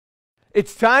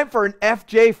It's time for an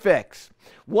FJ Fix,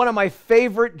 one of my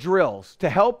favorite drills to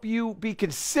help you be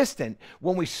consistent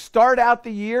when we start out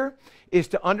the year is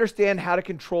to understand how to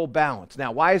control balance.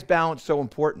 Now, why is balance so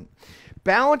important?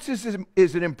 Balance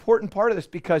is an important part of this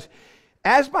because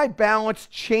as my balance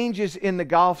changes in the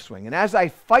golf swing and as I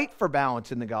fight for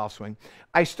balance in the golf swing,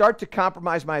 I start to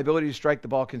compromise my ability to strike the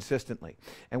ball consistently.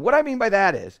 And what I mean by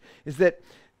that is that,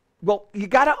 well, you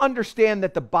got to understand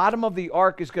that the bottom of the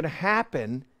arc is going to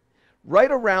happen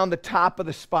right around the top of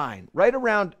the spine, right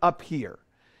around up here.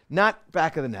 Not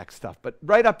back of the neck stuff, but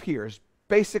right up here is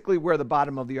basically where the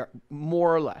bottom of the arc,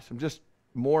 more or less. I'm just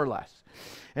more or less.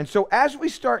 And so as we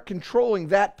start controlling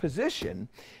that position,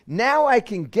 now I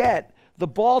can get the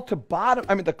ball to bottom,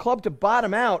 the club to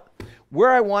bottom out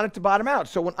where I want it to bottom out.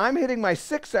 So when I'm hitting my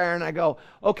 6-iron, I go,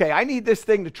 okay, I need this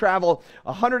thing to travel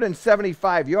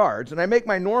 175 yards, and I make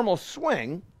my normal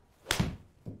swing.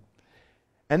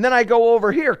 And then I go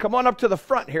over here. Come on up to the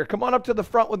front here. Come on up to the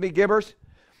front with me, Gibbers.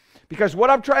 Because what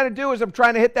I'm trying to do is I'm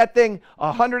trying to hit that thing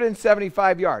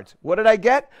 175 yards. What did I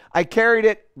get? I carried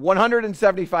it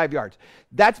 175 yards.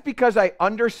 That's because I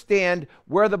understand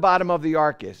where the bottom of the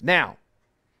arc is. Now,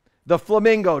 the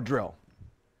flamingo drill.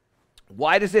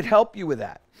 Why does it help you with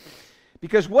that?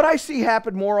 Because what I see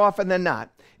happen more often than not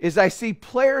is I see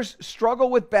players struggle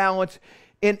with balance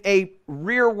in a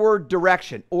rearward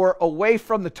direction or away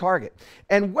from the target.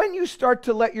 And when you start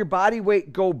to let your body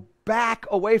weight go back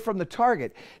away from the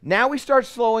target, now we start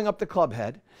slowing up the club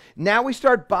head. Now we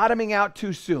start bottoming out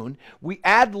too soon. We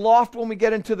add loft when we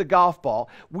get into the golf ball.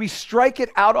 We strike it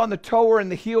out on the toe or in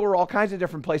the heel or all kinds of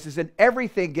different places, and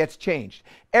everything gets changed.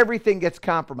 Everything gets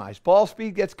compromised. Ball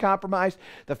speed gets compromised.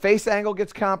 The face angle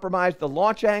gets compromised. The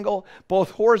launch angle, both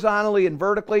horizontally and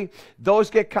vertically,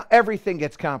 everything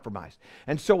gets compromised.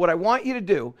 And so what I want you to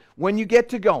do when you get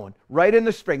to going right in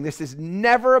the spring, this is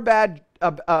never a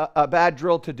bad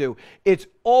drill to do. It's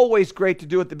always great to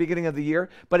do at the beginning of the year,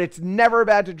 but it's never a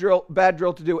bad drill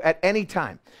to do at any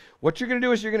time. What you're going to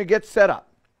do is you're going to get set up.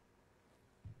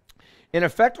 In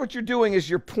effect, what you're doing is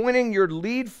you're pointing your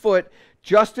lead foot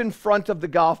just in front of the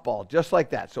golf ball, just like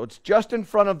that. So it's just in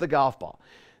front of the golf ball.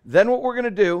 Then what we're going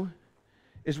to do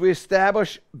is we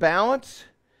establish balance.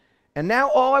 And now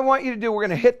all I want you to do, we're going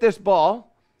to hit this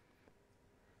ball.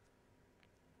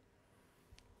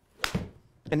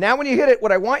 And now when you hit it,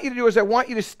 what I want you to do is I want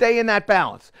you to stay in that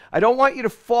balance. I don't want you to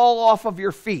fall off of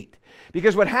your feet.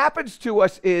 Because what happens to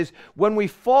us is when we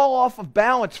fall off of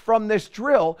balance from this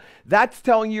drill, that's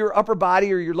telling your upper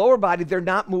body or your lower body they're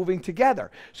not moving together.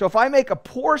 So if I make a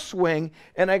poor swing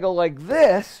and I go like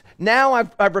this, now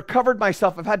I've recovered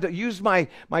myself. I've had to use my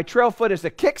trail foot as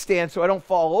a kickstand so I don't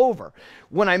fall over.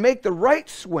 When I make the right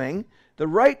swing, the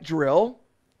right drill,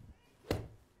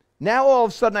 now all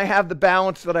of a sudden I have the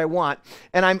balance that I want,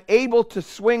 and I'm able to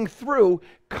swing through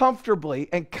comfortably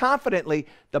and confidently.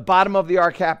 The bottom of the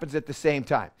arc happens at the same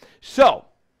time. So,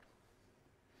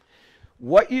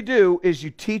 what you do is you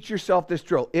teach yourself this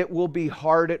drill. It will be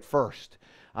hard at first.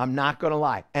 I'm not going to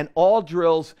lie. And all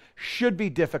drills should be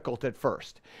difficult at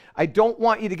first. I don't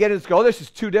want you to get it and go, oh, this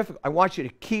is too difficult. I want you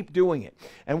to keep doing it.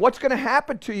 And what's going to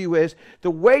happen to you is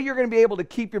the way you're going to be able to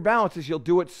keep your balance is you'll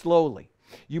do it slowly.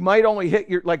 You might only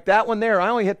hit like that one there, I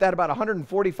only hit that about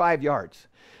 145 yards.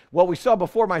 Well, we saw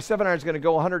before my 7-iron is going to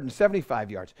go 175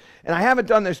 yards. And I haven't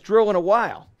done this drill in a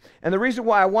while. And the reason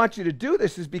why I want you to do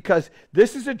this is because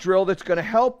this is a drill that's going to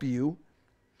help you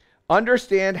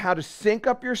understand how to sync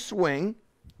up your swing.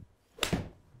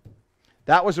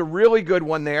 That was a really good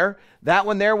one there. That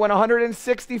one there went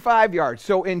 165 yards.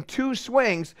 So in 2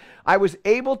 swings, I was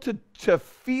able to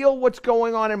feel what's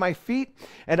going on in my feet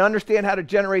and understand how to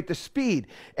generate the speed.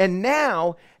 And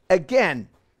now, again,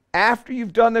 after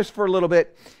you've done this for a little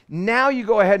bit, now you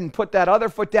go ahead and put that other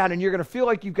foot down, and you're going to feel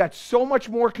like you've got so much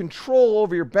more control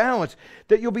over your balance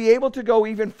that you'll be able to go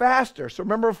even faster. So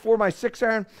remember before my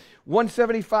 6-iron,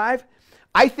 175?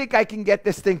 I think I can get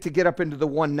this thing to get up into the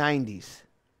 190s.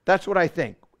 That's what I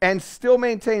think. And still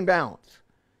maintain balance.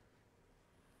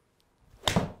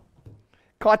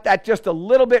 Caught that just a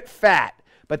little bit fat.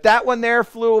 But that one there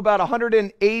flew about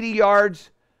 180 yards.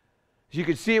 As you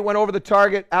can see, it went over the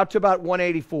target out to about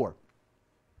 184.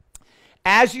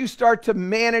 As you start to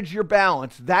manage your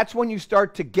balance, that's when you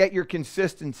start to get your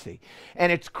consistency.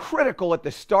 And it's critical at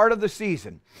the start of the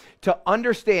season to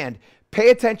understand,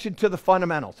 pay attention to the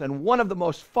fundamentals. And one of the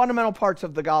most fundamental parts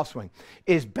of the golf swing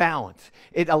is balance.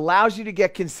 It allows you to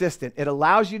get consistent. It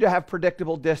allows you to have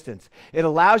predictable distance. It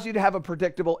allows you to have a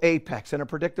predictable apex and a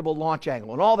predictable launch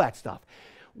angle and all that stuff.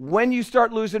 When you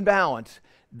start losing balance,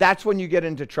 that's when you get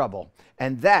into trouble.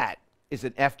 And that is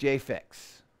an FJ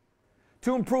Fix.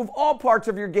 To improve all parts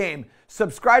of your game,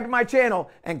 subscribe to my channel,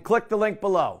 and click the link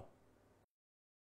below.